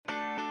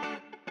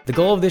The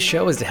goal of this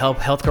show is to help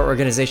healthcare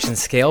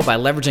organizations scale by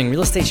leveraging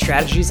real estate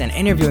strategies and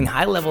interviewing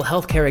high-level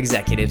healthcare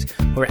executives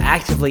who are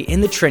actively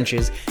in the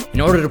trenches in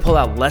order to pull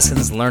out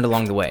lessons learned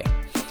along the way.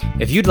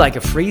 If you'd like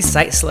a free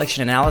site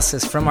selection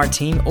analysis from our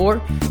team,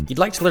 or you'd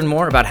like to learn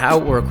more about how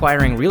we're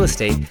acquiring real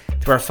estate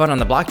through our fund on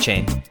the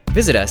blockchain,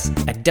 visit us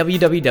at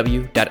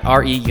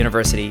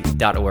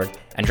www.reuniversity.org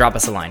and drop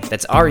us a line.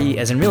 That's RE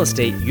as in real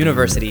estate,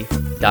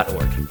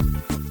 university.org.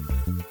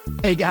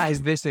 Hey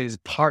guys, this is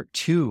part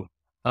 2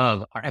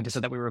 of our episode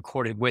that we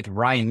recorded with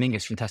Ryan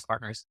Mingus from Test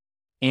Partners.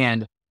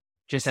 And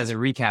just as a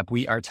recap,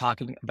 we are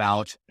talking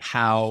about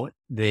how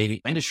the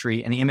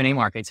industry and the M&A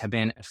markets have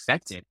been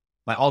affected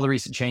by all the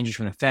recent changes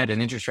from the Fed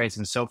and interest rates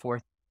and so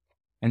forth.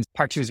 And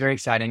part 2 is very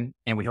exciting,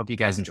 and we hope you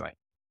guys enjoy.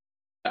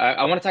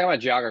 I want to talk about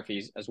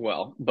geographies as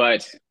well,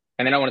 and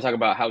then I want to talk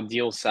about how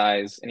deal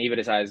size and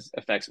EBITDA size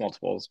affects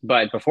multiples.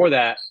 But before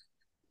that,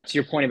 to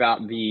your point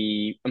about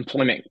the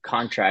employment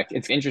contract,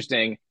 it's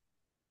interesting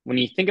when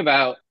you think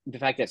about the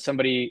fact that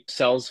somebody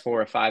sells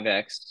for a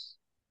 5X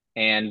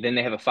and then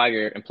they have a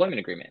 5-year employment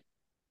agreement.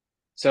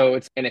 So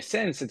it's, in a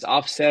sense, it's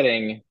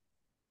offsetting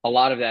a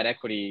lot of that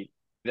equity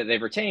that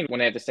they've retained when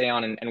they have to stay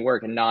on and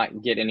work and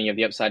not get any of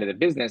the upside of the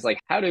business.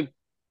 Like, how do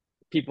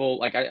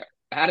people,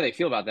 how do they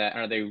feel about that?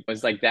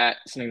 Was that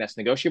something that's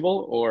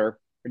negotiable, or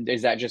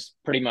is that just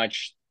pretty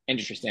much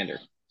industry standard?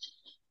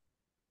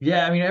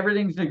 Yeah, I mean,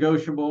 everything's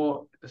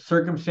negotiable.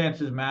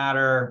 Circumstances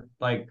matter.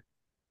 Like,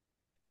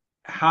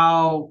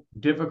 how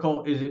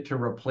difficult is it to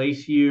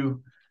replace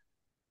you?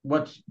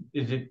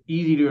 Is it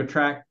easy to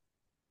attract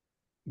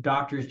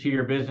doctors to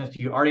your business?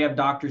 Do you already have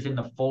doctors in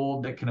the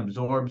fold that can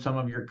absorb some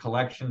of your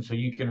collection so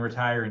you can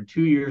retire in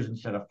 2 years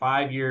instead of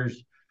 5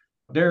 years?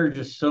 There are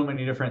just so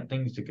many different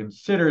things to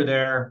consider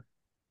there.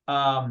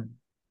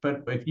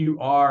 But if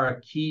you are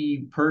a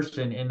key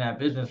person in that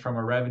business from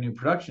a revenue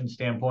production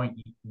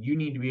standpoint, you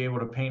need to be able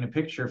to paint a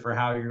picture for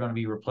how you're going to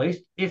be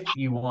replaced if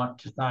you want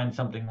to sign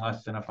something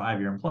less than a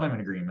 5-year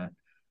employment agreement.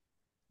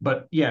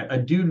 But yeah, a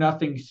do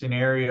nothing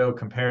scenario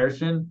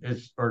comparison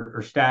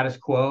or status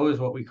quo is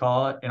what we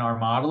call it in our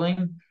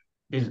modeling,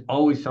 is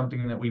always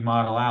something that we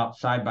model out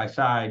side by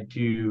side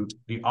to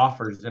the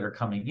offers that are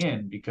coming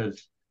in,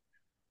 because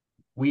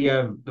we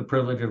have the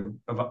privilege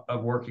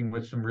of working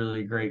with some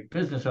really great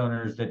business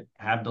owners that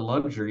have the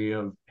luxury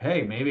of,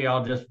 hey, maybe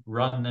I'll just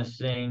run this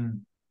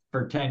thing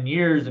for 10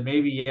 years and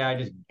maybe I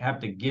just have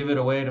to give it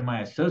away to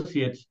my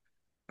associates,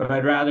 but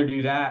I'd rather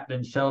do that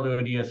than sell to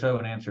a DSO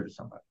and answer to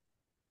somebody.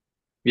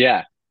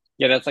 Yeah.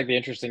 That's like the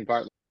interesting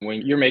part.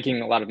 When you're making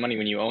a lot of money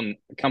when you own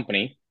a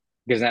company,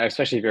 because now,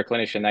 especially if you're a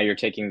clinician, now you're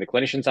taking the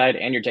clinician side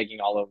and you're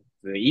taking all of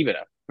the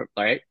EBITDA,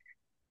 right?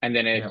 And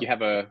then if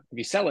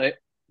you sell it,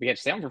 we have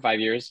to stay on for 5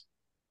 years,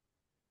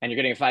 and you're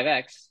getting a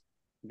 5X,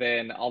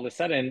 then all of a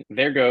sudden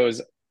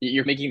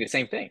you're making the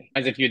same thing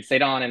as if you had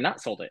stayed on and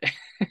not sold it.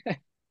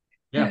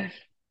 Yeah.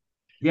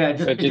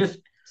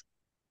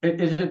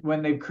 Is it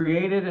when they've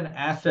created an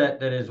asset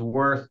that is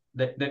worth,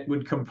 that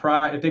would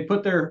comprise, if they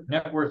put their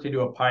net worth into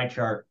a pie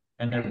chart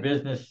and their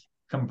business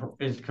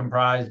is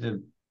comprised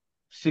of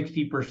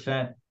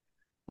 60%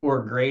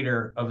 or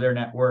greater of their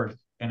net worth,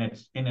 and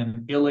it's in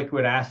an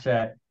illiquid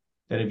asset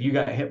that if you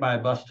got hit by a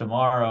bus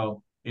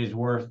tomorrow is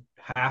worth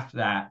half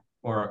that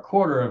or a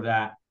quarter of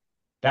that,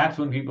 that's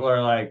when people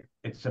are like,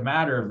 it's a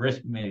matter of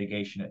risk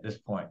mitigation at this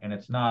point. And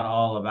it's not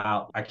all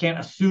about, I can't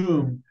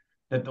assume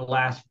that the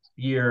last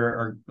year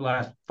or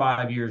last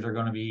 5 years are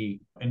going to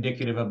be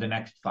indicative of the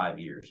next 5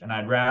 years. And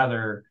I'd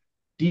rather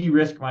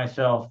de-risk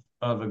myself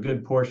of a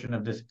good portion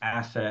of this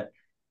asset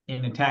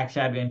in a tax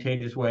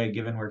advantageous way,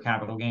 given where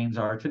capital gains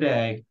are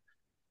today,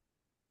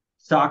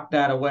 sock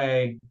that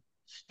away,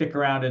 stick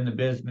around in the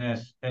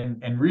business.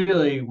 And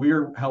really,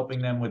 we're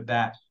helping them with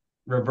that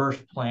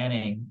reverse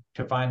planning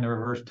to find the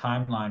reverse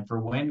timeline for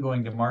when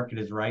going to market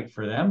is right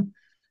for them,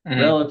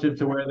 relative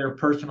to where their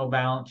personal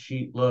balance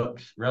sheet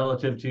looks,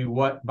 relative to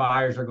what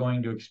buyers are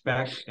going to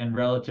expect, and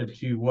relative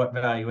to what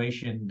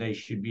valuation they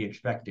should be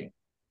expecting.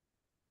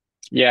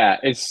 Yeah,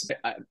 it's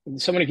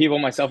so many people,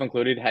 myself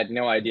included, had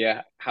no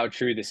idea how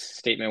true this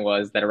statement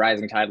was, that a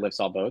rising tide lifts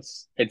all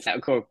boats. It's,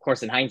 of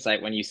course, in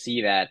hindsight, when you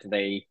see that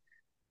they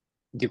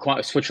do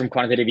switch from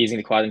quantitative easing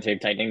to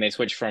quantitative tightening, they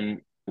switch from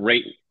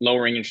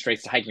lowering interest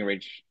rates to hiking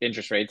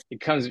interest rates. It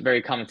becomes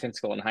very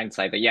commonsensical in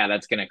hindsight that, yeah,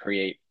 that's going to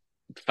create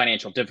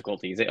financial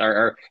difficulties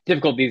or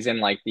difficulties in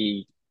like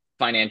the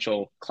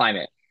financial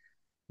climate.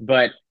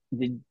 But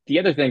the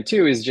other thing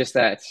too is just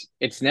that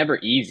it's never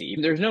easy.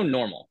 There's no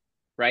normal,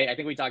 right? I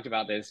think we talked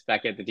about this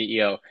back at the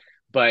DEO,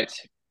 but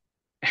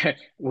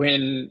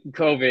when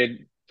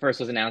COVID first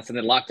was announced and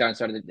the lockdown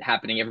started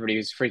happening, everybody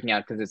was freaking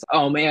out because it's,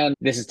 oh man,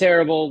 this is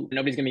terrible.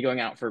 Nobody's going to be going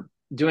out for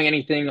doing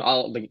anything.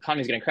 All the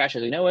economy's going to crash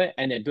as we know it.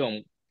 And then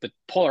boom, the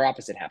polar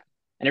opposite happened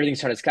and everything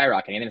started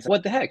skyrocketing. And it's like,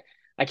 what the heck?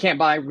 I can't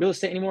buy real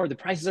estate anymore. The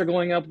prices are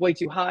going up way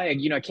too high.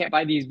 I can't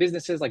buy these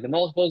businesses. Like, the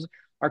multiples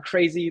are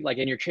crazy. Like,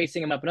 and you're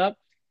chasing them up and up.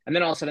 And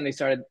then all of a sudden they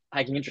started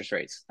hiking interest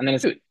rates. And then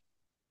it's,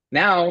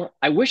 now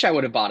I wish I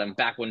would have bought them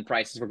back when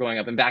prices were going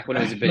up and back when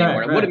it was a bit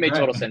more. It would have made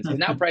total sense, because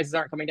now prices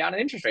aren't coming down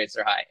and interest rates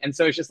are high. And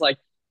so it's just like,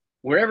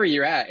 wherever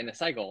you're at in the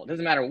cycle, it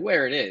doesn't matter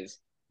where it is,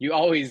 you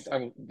always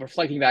are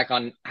reflecting back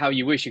on how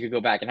you wish you could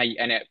go back and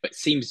it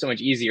seems so much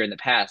easier in the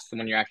past than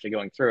when you're actually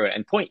going through it.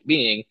 And point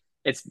being,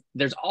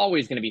 there's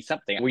always going to be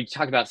something. We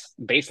talked about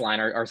baseline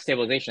or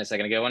stabilization a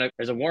second ago, and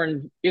there's a war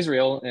in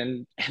Israel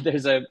and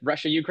there's a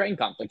Russia-Ukraine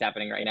conflict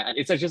happening right now.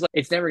 It's just like,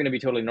 it's never going to be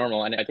totally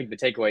normal. And I think the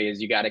takeaway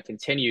is you got to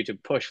continue to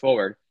push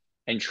forward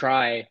and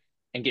try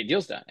and get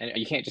deals done. And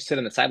you can't just sit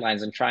on the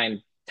sidelines and try and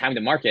time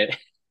the market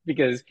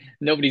because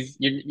it's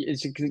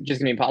just going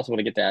to be impossible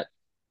to get that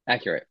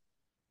accurate.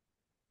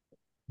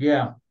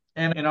 Yeah.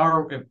 And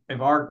if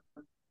our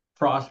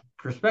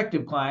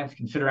prospective clients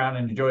can sit around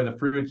and enjoy the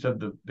fruits of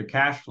the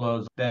cash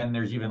flows, then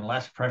there's even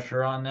less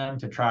pressure on them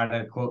to try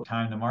to quote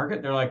time the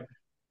market. They're like,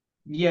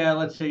 yeah,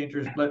 let's say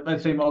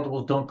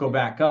multiples don't go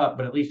back up,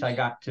 but at least I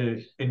got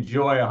to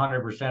enjoy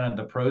 100% of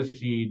the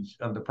proceeds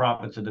of the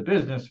profits of the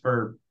business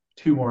for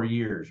 2 more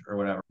years or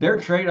whatever. Their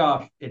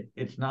trade-off,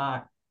 it's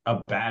not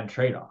a bad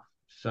trade-off.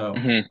 So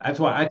that's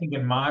why I think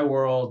in my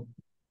world,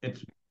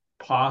 it's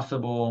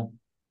possible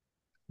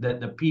that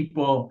the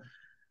people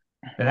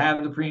that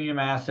have the premium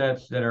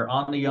assets that are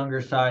on the younger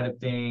side of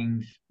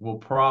things will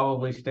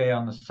probably stay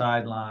on the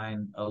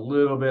sideline a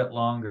little bit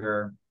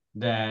longer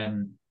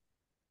than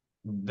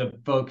the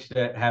folks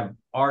that have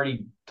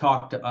already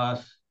talked to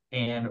us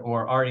and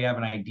or already have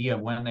an idea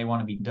of when they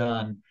want to be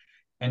done,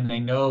 and they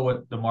know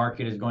what the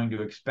market is going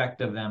to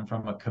expect of them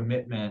from a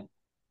commitment,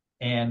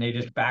 and they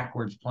just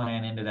backwards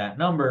plan into that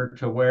number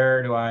to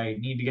where do I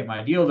need to get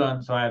my deal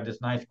done so I have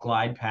this nice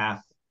glide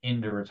path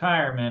into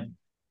retirement,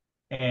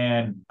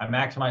 and I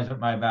maximize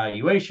my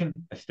valuation,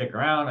 I stick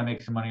around, I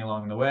make some money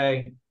along the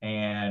way,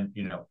 and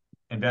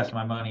invest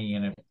my money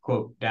in a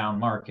quote down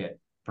market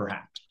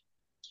perhaps.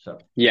 So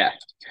yeah.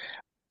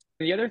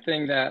 The other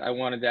thing that I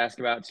wanted to ask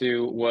about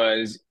too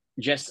was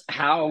just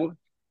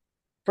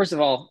first of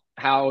all,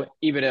 how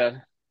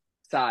EBITDA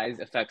size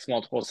affects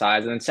multiple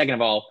size, and then second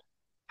of all,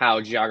 how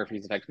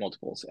geographies affect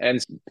multiples.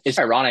 And it's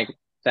ironic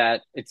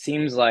that it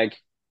seems like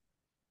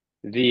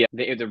the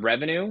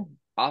revenue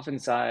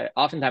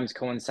oftentimes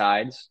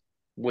coincides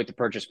with the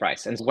purchase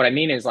price. And so what I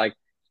mean is, like,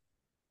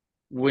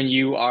 when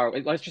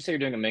let's just say you're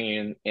doing $1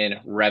 million in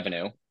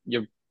revenue,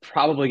 you're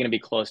probably going to be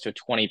close to a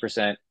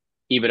 20%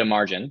 EBITDA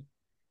margin.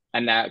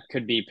 And that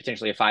could be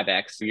potentially a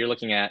 5x. So you're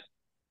looking at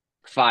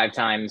 5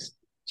 times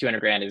 200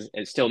 grand is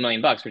still $1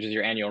 million, which is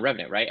your annual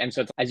revenue, right? And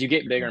so as you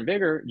get bigger and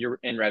bigger, you're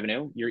in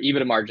revenue, your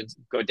EBITDA margins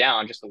go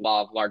down, just the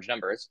law of large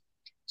numbers.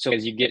 So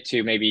as you get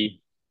to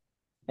maybe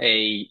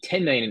a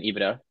 10 million in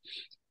EBITDA,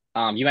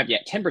 you might be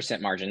at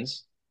 10%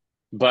 margins,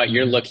 but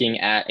you're looking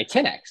at a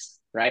 10x,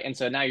 right? And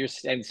so now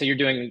you're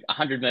doing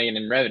 100 million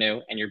in revenue,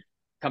 and your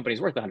company's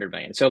worth 100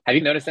 million. So have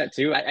you noticed that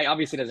too? I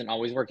obviously doesn't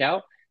always work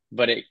out,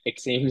 but it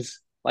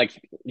seems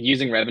like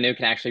using revenue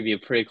can actually be a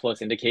pretty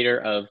close indicator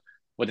of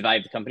what the value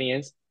of the company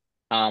is.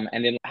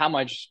 And then how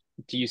much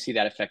do you see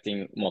that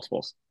affecting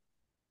multiples?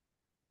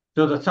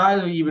 So the size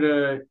of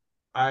EBITDA,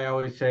 I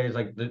always say, is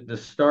like the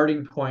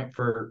starting point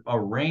for a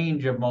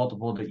range of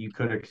multiple that you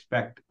could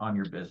expect on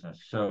your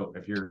business. So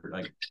if you're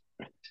like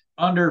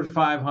under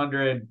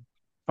 500,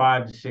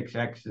 5 to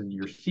 6x is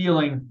your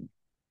ceiling.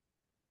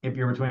 If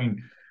you're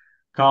between,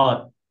 call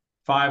it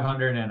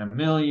 500 and $1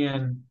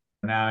 million,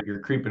 now you're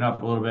creeping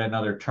up a little bit,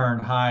 another turn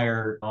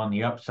higher on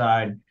the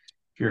upside.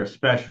 If you're a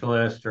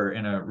specialist or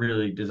in a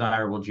really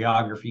desirable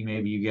geography,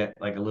 maybe you get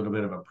like a little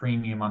bit of a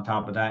premium on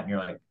top of that, and you're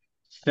like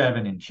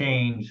 7 and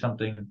change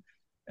something.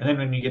 And then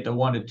when you get to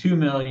 1 to 2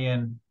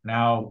 million,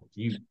 now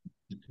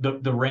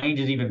the range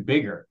is even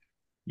bigger.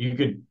 You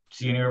could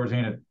see anywhere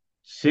between a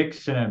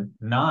 6 and a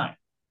 9.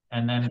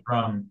 And then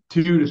from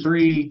 2 to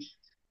 3,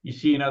 you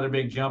see another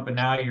big jump, and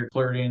now you're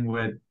flirting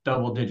with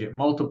double-digit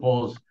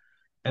multiples.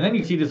 And then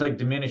you see this like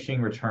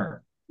diminishing return.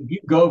 If you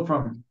go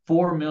from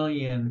 4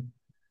 million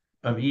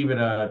of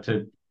EBITDA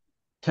to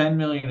 10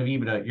 million of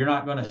EBITDA, you're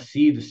not going to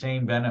see the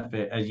same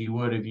benefit as you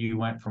would if you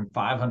went from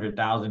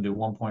 500,000 to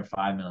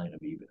 1.5 million of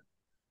EBITDA,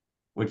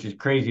 which is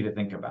crazy to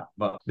think about.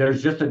 But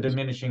there's just a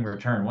diminishing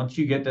return. Once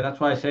you get to, that's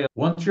why I say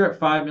once you're at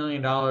 $5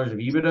 million of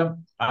EBITDA,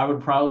 I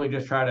would probably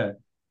just try to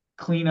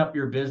clean up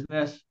your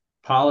business,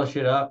 polish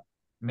it up,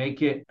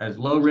 make it as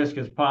low risk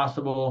as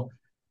possible,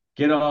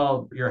 get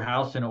all your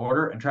house in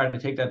order, and try to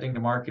take that thing to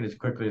market as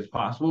quickly as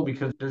possible,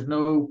 because it's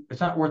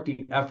not worth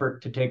the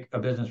effort to take a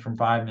business from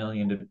 5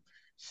 million to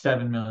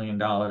 $7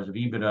 million of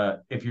EBITDA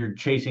if you're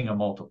chasing a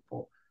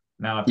multiple.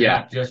 Now, if you're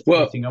not just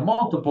chasing a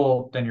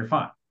multiple, then you're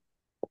fine.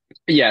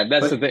 Yeah,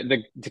 that's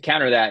to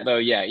counter that though.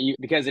 Yeah,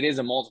 because it is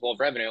a multiple of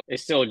revenue,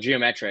 it's still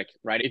geometric,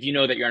 right? If you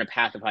know that you're on a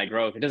path of high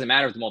growth, it doesn't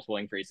matter if the multiple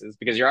increases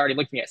because you're already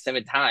looking at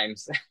 7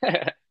 times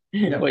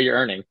what you're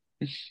earning.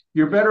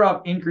 You're better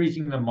off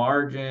increasing the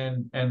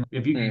margin, and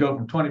if you can go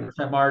from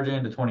 20%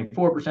 margin to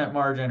 24%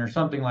 margin or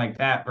something like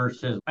that,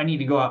 versus I need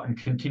to go out and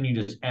continue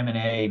this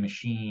M&A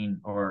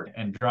machine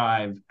and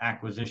drive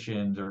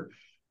acquisitions or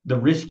the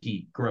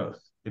risky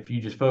growth. If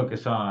you just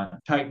focus on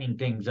tightening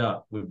things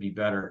up, would be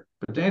better.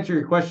 But to answer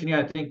your question, yeah,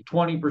 I think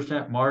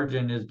 20%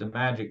 margin is the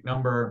magic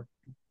number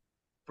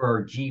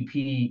for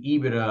GP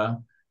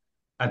EBITDA.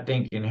 I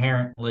think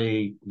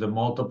inherently the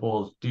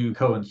multiples do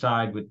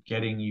coincide with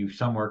getting you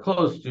somewhere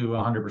close to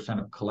 100%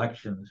 of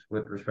collections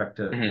with respect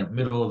to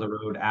middle of the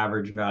road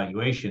average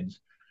valuations,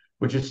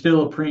 which is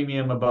still a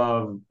premium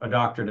above a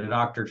doctor to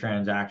doctor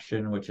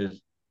transaction, which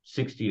is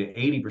 60 to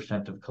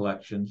 80% of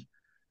collections.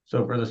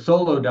 So for the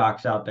solo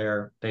docs out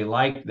there, they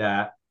like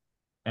that.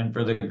 And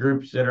for the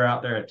groups that are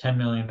out there at $10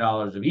 million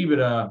of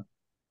EBITDA,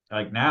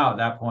 like now at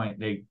that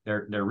point,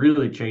 they're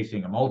really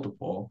chasing a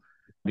multiple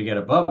to get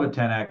above a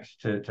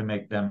 10x to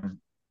make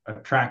them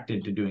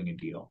attracted to doing a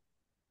deal.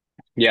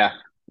 Yeah.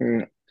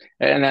 And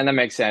then that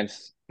makes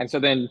sense. And so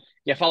then,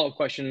 yeah, follow-up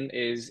question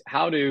is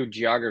how do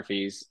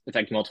geographies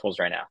affect multiples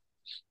right now?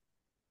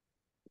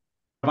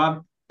 If I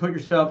put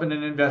yourself in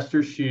an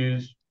investor's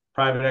shoes,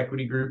 private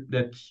equity group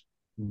that's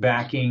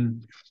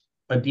backing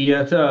a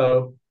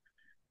DSO,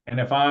 and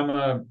if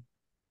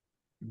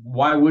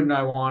why wouldn't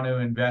I want to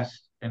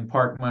invest and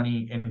park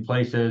money in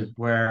places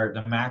where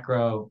the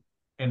macro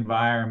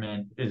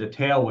environment is a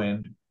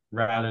tailwind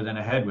rather than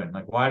a headwind?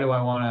 Like, why would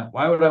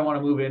I want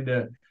to move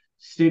into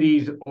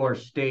cities or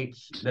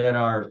states that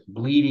are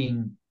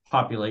bleeding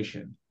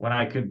population when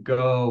I could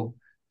go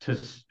to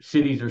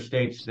cities or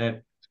states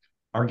that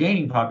are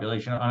gaining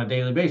population on a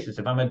daily basis?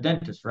 If I'm a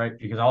dentist, right?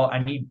 Because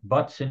I need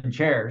butts and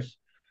chairs.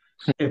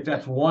 If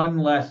that's one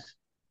less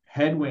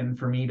headwind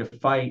for me to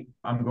fight,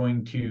 I'm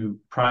going to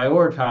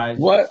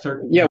prioritize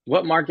certain.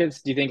 What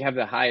markets do you think have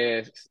the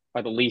highest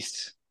or the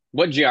least?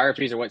 What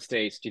geographies or what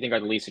states do you think are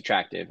the least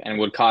attractive and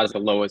would cause the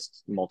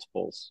lowest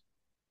multiples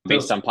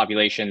based on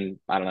population?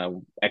 I don't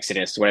know,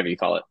 exodus, whatever you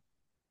call it.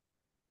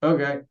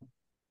 Okay.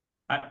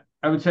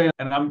 I would say,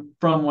 and I'm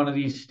from one of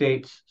these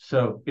states,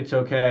 so it's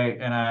okay.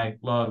 And I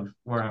love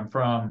where I'm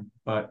from,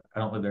 but I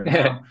don't live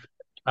there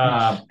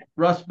now.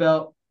 Rust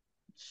Belt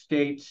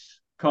states,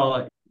 call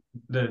it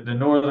the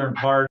northern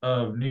part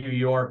of New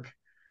York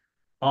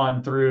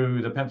on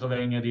through the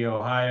Pennsylvania, the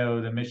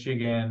Ohio, the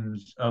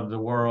Michigans of the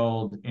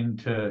world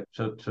into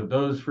so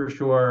those for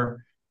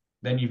sure.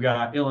 Then you've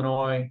got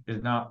Illinois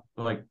is not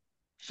like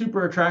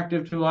super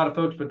attractive to a lot of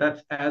folks, but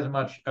that's as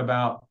much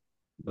about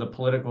the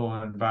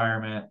political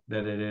environment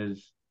that it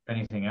is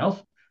anything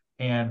else.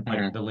 And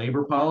like the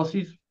labor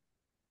policies.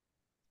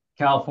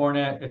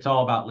 California, it's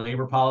all about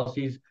labor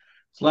policies.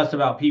 It's less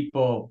about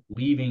people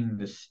leaving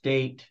the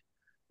state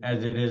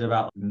as it is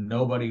about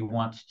nobody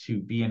wants to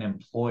be an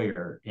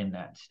employer in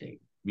that state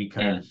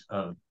because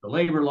of the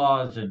labor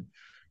laws, and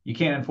you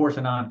can't enforce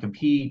a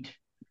non-compete,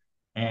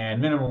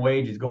 and minimum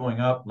wage is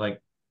going up like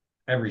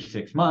every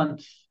 6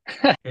 months.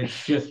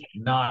 It's just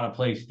not a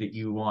place that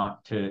you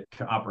want to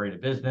operate a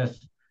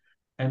business.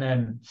 And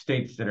then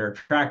states that are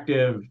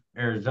attractive,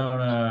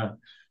 Arizona,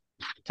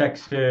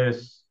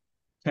 Texas,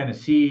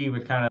 Tennessee,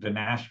 with kind of the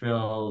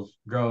Nashville's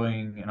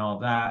growing and all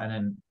that. And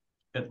then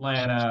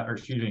Atlanta, or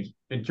excuse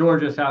me,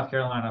 Georgia, South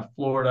Carolina,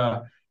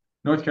 Florida,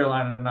 North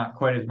Carolina, not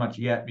quite as much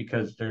yet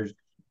because there's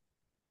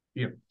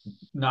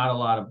not a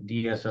lot of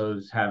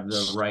DSOs have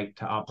the right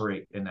to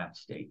operate in that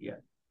state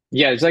yet.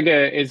 Yeah,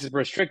 it's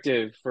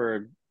restrictive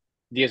for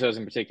DSOs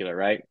in particular,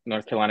 right?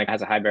 North Carolina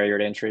has a high barrier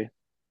to entry.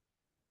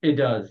 It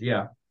does,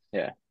 yeah.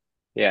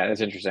 Yeah,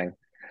 that's interesting.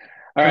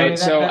 All right,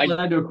 that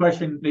led to a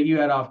question that you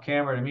had off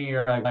camera to me.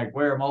 You're like,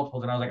 where are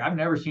multiples? And I was like, I've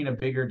never seen a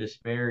bigger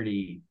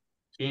disparity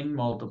in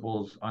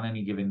multiples on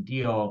any given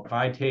deal. If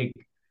I take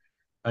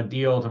a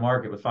deal to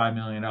market with $5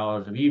 million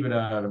of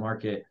EBITDA to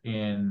market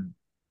in,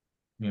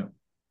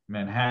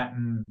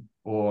 Manhattan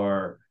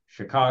or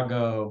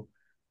Chicago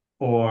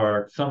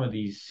or some of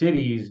these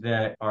cities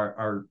that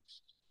are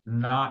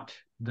not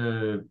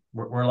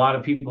where a lot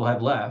of people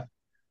have left,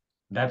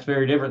 that's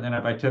very different than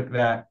if I took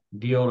that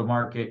deal to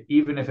market,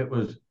 even if it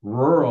was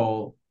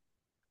rural,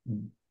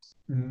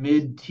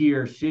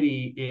 mid-tier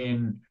city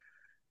in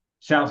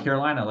South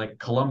Carolina, like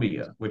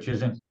Columbia, which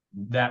isn't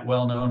that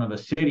well known of a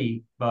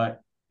city,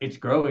 but it's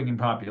growing in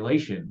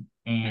population,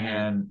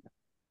 and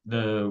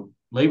the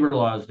labor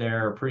laws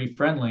there are pretty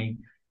friendly,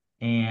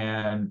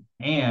 and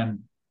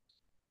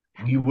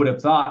you would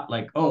have thought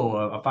like, oh,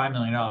 a $5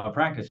 million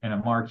practice in a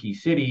marquee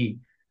city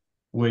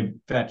would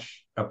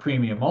fetch a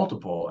premium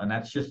multiple, and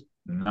that's just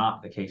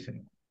not the case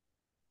anymore.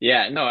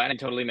 Yeah, no, and it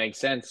totally makes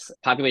sense.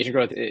 Population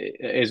growth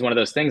is one of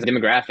those things.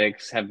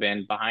 Demographics have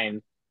been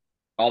behind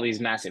all these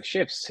massive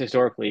shifts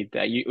historically.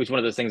 It was one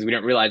of those things we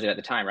didn't realize it at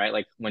the time, right?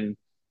 Like when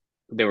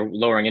they were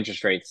lowering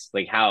interest rates,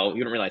 like how you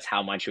didn't realize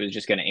how much it was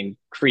just going to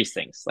increase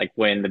things. Like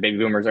when the baby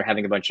boomers are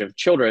having a bunch of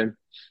children,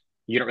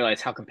 you don't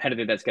realize how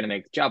competitive that's going to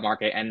make the job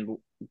market.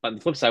 But on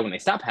the flip side, when they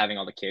stop having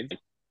all the kids,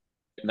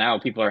 now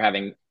people are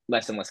having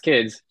less and less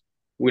kids.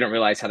 We don't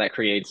realize how that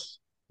creates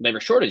labor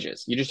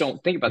shortages. You just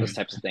don't think about those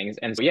types of things.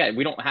 And so, yeah,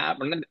 we're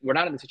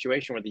not in the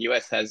situation where the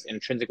US has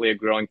intrinsically a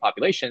growing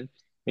population,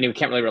 meaning we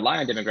can't really rely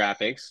on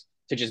demographics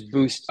to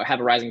just have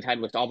a rising tide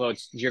lift all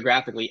boats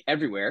geographically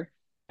everywhere.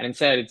 And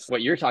instead, it's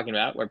what you're talking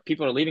about, where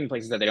people are leaving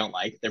places that they don't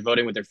like. They're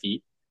voting with their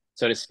feet,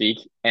 so to speak.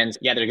 And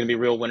yeah, there are going to be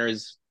real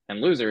winners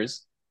and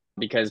losers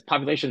because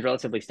population is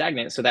relatively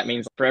stagnant. So that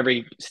means for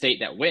every state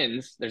that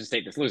wins, there's a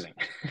state that's losing.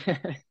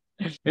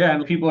 Yeah,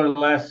 and people are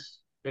less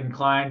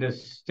inclined to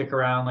stick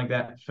around like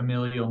that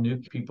familial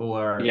nuke. People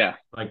are Yeah.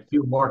 like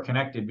feel more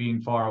connected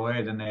being far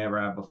away than they ever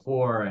have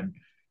before. And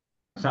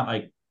it's not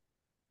like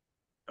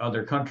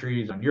other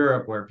countries in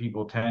Europe where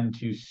people tend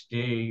to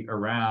stay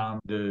around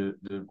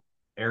the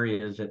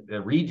areas,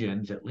 the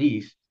regions at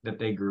least, that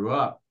they grew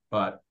up.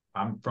 But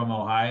I'm from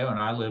Ohio and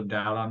I lived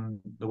out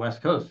on the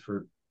West Coast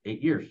for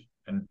 8 years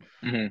and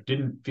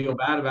didn't feel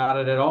bad about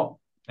it at all.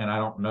 And I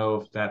don't know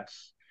if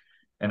that's,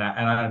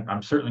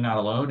 I'm certainly not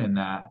alone in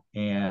that.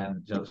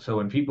 And so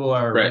when people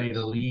are Right. ready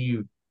to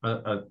leave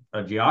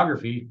a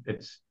geography,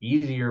 it's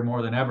easier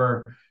more than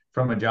ever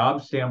from a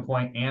job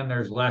standpoint, and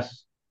there's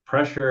less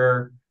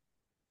pressure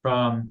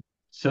from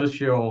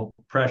social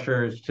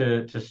pressures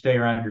to stay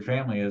around your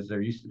family as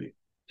there used to be.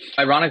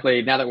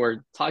 Ironically, now that we're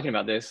talking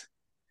about this,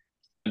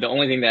 the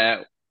only thing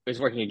that is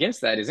working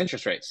against that is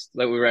interest rates,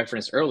 like we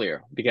referenced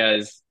earlier,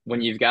 because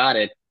when you've got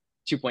a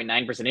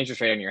 2.9% interest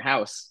rate on your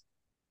house,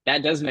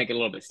 that does make it a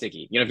little bit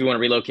sticky. If you want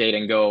to relocate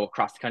and go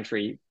across the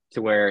country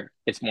to where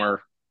it's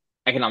more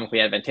economically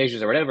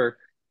advantageous or whatever,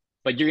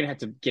 but you're going to have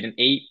to get an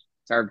 8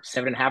 or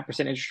 7.5%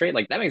 interest rate.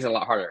 Like that makes it a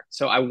lot harder.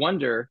 So I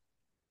wonder,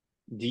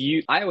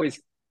 I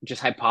always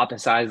just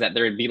hypothesize that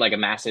there would be like a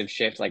massive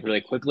shift, like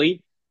really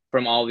quickly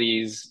from all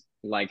these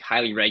like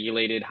highly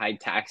regulated, high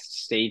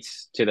taxed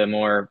states to the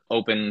more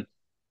open,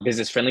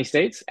 business friendly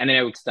states, and then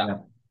it would stop. Yeah.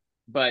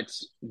 But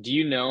do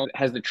you know,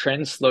 has the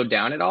trend slowed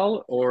down at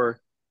all,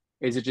 or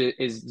do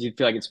you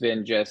feel like it's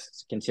been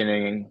just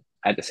continuing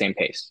at the same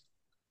pace?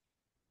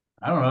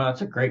 I don't know.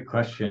 That's a great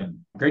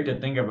question. Great to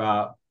think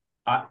about.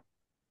 I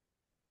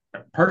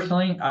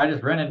personally, I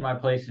just rented my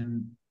place,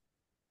 and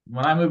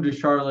when I moved to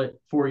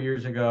Charlotte 4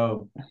 years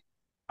ago,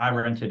 I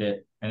rented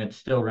it, and it's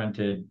still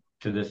rented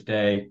to this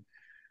day.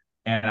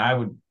 And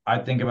I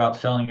think about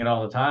selling it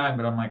all the time,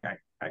 but I'm like,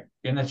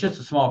 and it's just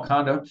a small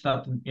condo. It's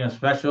nothing,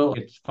 special.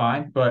 It's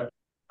fine, but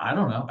I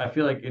don't know. I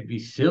feel like it'd be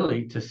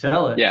silly to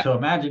sell it. Yeah. So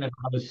imagine if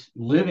I was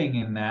living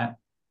in that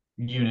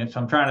unit. So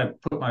I'm trying to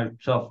put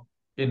myself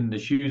in the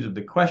shoes of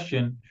the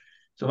question.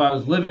 So if I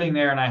was living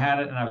there and I had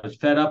it and I was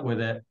fed up with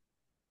it,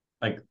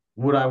 like,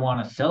 would I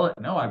want to sell it?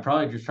 No, I'd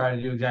probably just try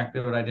to do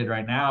exactly what I did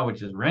right now,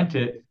 which is rent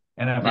it.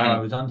 And if I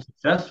Mhm. was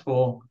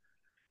unsuccessful,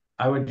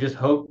 I would just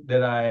hope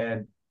that I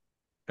had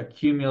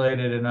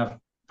accumulated enough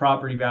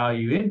property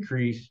value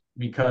increase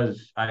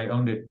because I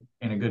owned it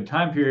in a good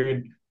time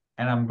period.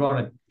 And I'm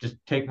going to just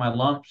take my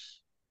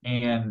lumps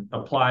and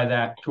apply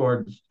that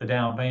towards a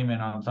down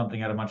payment on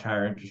something at a much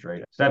higher interest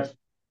rate. So that's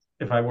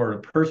if I were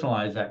to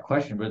personalize that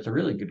question, but it's a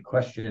really good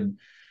question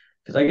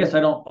because I guess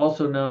I don't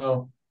also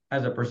know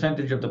as a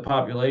percentage of the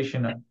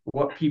population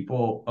what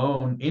people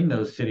own in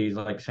those cities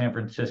like San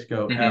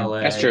Francisco,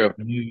 That's LA, true.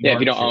 New Yeah, if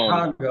you York, don't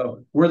own,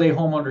 Chicago. Were they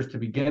homeowners to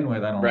begin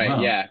with? I don't right.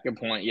 know. Yeah, good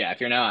point. Yeah, if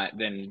you're not,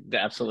 then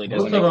that absolutely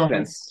doesn't Most of make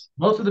them, sense.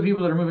 most of the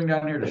people that are moving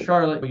down here to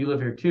Charlotte, but you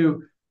live here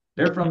too,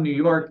 they're from New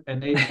York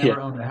and they've Yeah.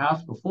 never owned a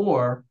house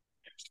before.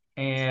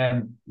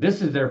 And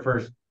this is their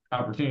first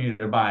opportunity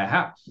to buy a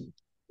house.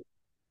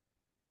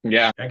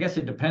 Yeah. I guess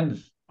it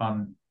depends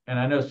on, and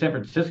I know San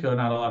Francisco,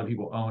 not a lot of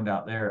people owned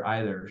out there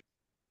either.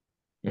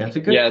 Yeah, it's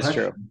a good Yeah, that's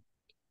true. question.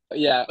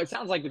 Yeah, it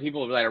sounds like the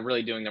people that are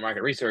really doing their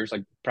market research,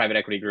 like private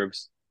equity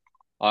groups,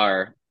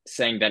 are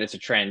saying that it's a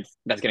trend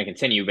that's going to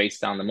continue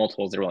based on the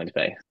multiples they're willing to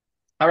pay.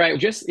 All right,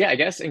 just yeah, I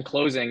guess in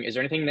closing, is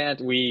there anything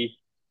that we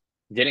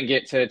didn't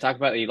get to talk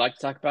about that you'd like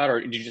to talk about, or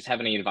do you just have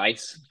any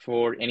advice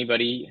for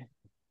anybody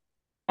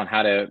on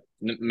how to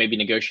maybe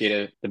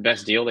negotiate the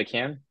best deal they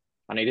can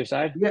on either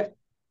side? Yeah,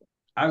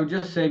 I would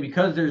just say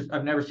because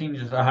I've never seen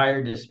just a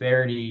higher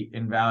disparity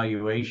in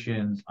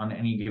valuations on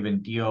any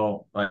given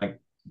deal. Like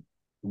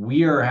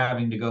we are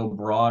having to go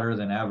broader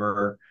than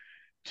ever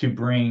to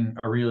bring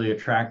a really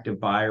attractive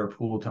buyer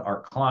pool to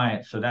our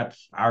clients. So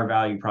that's our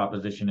value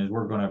proposition is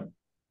we're going to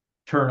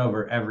turn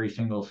over every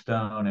single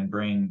stone and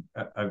bring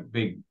a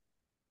big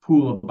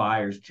pool of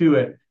buyers to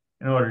it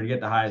in order to get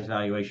the highest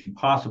valuation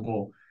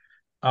possible.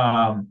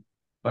 Um,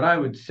 but I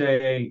would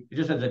say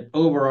just as an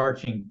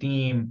overarching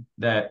theme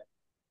that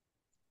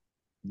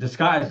the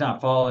sky is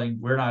not falling.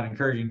 We're not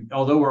encouraging,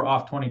 although we're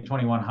off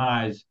 2021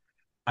 highs.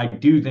 I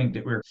do think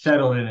that we're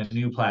settled in a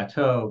new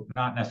plateau,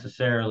 not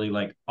necessarily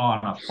like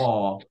on a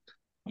fall.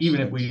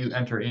 Even if we do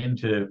enter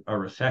into a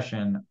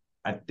recession,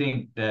 I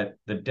think that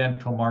the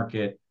dental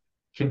market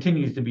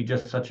continues to be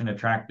just such an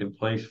attractive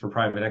place for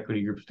private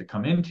equity groups to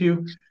come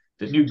into.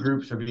 That new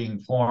groups are being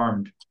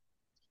formed,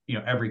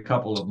 every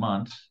couple of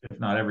months, if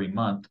not every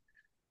month.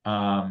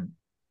 Um,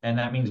 and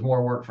that means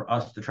more work for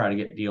us to try to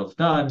get deals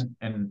done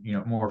and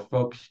more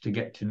folks to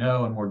get to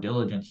know and more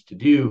diligence to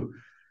do.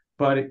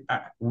 But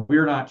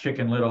we're not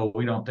Chicken Little.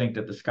 We don't think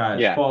that the sky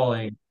is Yeah.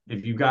 falling.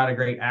 If you've got a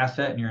great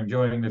asset and you're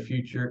enjoying the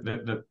future,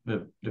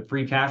 the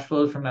free cash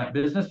flows from that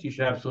business, you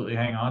should absolutely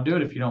hang on to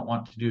it if you don't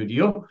want to do a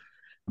deal,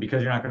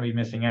 because you're not going to be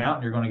missing out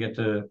and you're going to get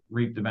to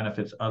reap the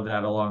benefits of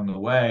that along the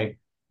way.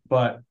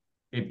 But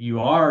if you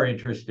are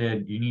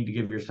interested, you need to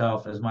give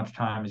yourself as much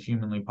time as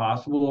humanly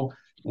possible.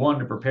 One,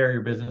 to prepare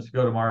your business to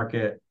go to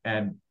market,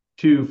 and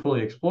two,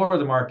 fully explore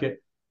the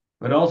market.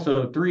 But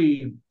also,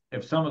 three,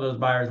 if some of those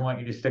buyers want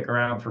you to stick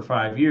around for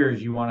 5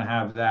 years, you want to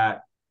have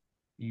that,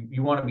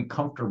 you want to be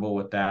comfortable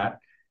with that.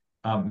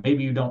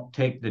 Maybe you don't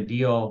take the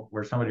deal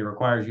where somebody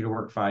requires you to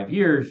work 5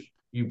 years.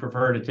 You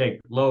prefer to take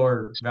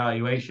lower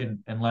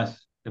valuation and less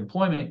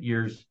employment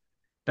years.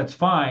 That's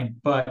fine,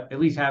 but at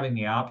least having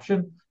the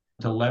option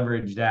to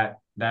leverage that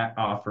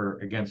offer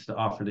against the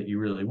offer that you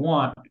really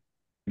want,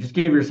 just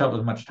give yourself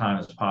as much time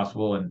as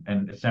possible,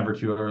 and it's never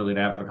too early to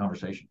have a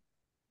conversation.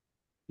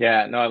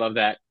 Yeah, no, I love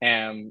that.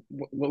 And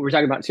what we were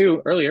talking about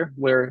too earlier,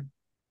 where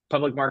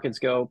public markets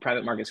go,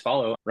 private markets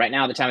follow. Right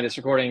now, at the time of this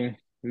recording,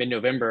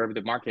 mid-November,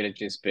 the market has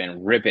just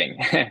been ripping.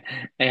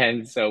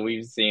 And so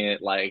we've seen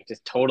it like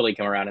just totally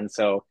come around. And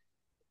so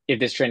if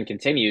this trend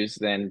continues,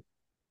 then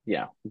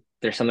yeah,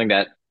 there's something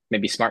that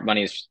maybe smart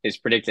money is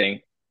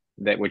predicting,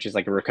 that which is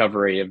like a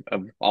recovery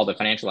of all the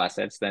financial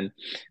assets, then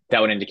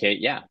that would indicate,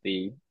 yeah,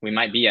 we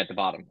might be at the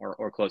bottom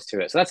or close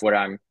to it. So that's what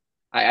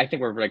I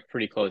think we're like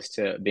pretty close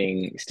to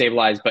being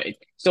stabilized, but it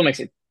still makes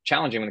it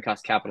challenging when the cost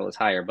of capital is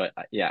higher. But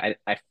yeah,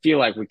 I feel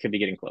like we could be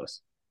getting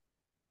close.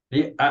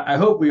 Yeah, I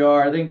hope we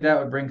are. I think that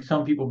would bring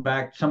some people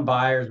back, some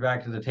buyers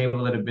back to the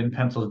table that have been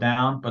pencils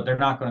down, but they're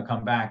not going to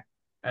come back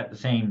at the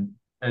same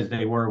as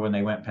they were when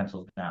they went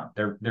pencils down.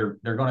 They're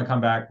going to come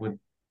back with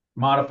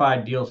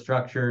modified deal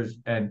structures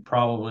and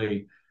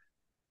probably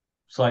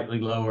slightly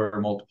lower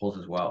multiples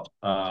as well.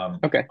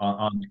 Okay.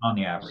 On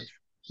the average.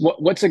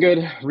 What's a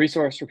good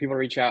resource for people to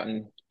reach out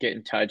and get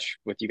in touch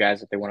with you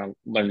guys if they want to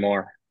learn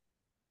more?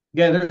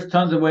 Yeah, there's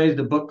tons of ways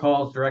to book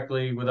calls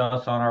directly with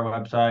us on our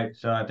website.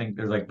 So I think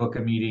there's like book a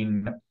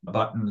meeting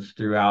buttons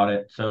throughout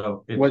it.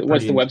 So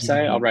what's the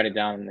website? I'll write it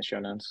down in the show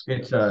notes.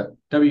 It's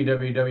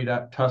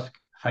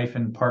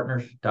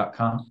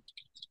www.tusk-partners.com.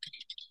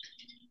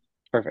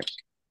 Perfect.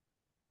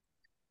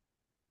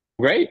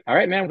 Great. All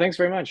right, man. Well, thanks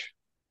very much.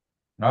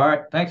 All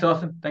right. Thanks,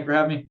 Austin. Thanks for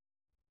having me.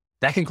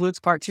 That concludes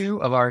part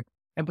 2 of our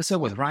episode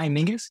with Ryan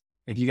Mingus.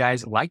 If you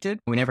guys liked it,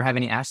 we never have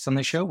any asks on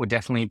the show. Would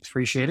definitely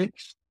appreciate it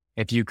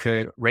if you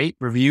could rate,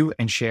 review,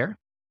 and share.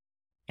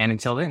 And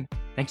until then,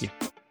 thank you.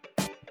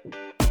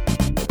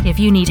 If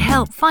you need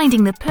help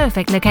finding the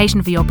perfect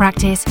location for your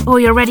practice, or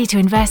you're ready to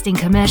invest in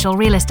commercial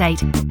real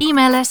estate,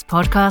 email us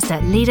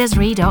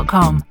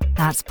podcast@leadersre.com.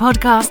 That's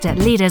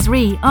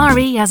podcast@leadersre,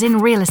 R-E as in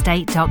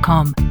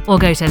realestate.com. Or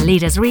go to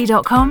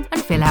leadersre.com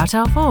and fill out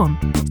our form.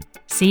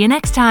 See you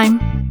next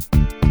time.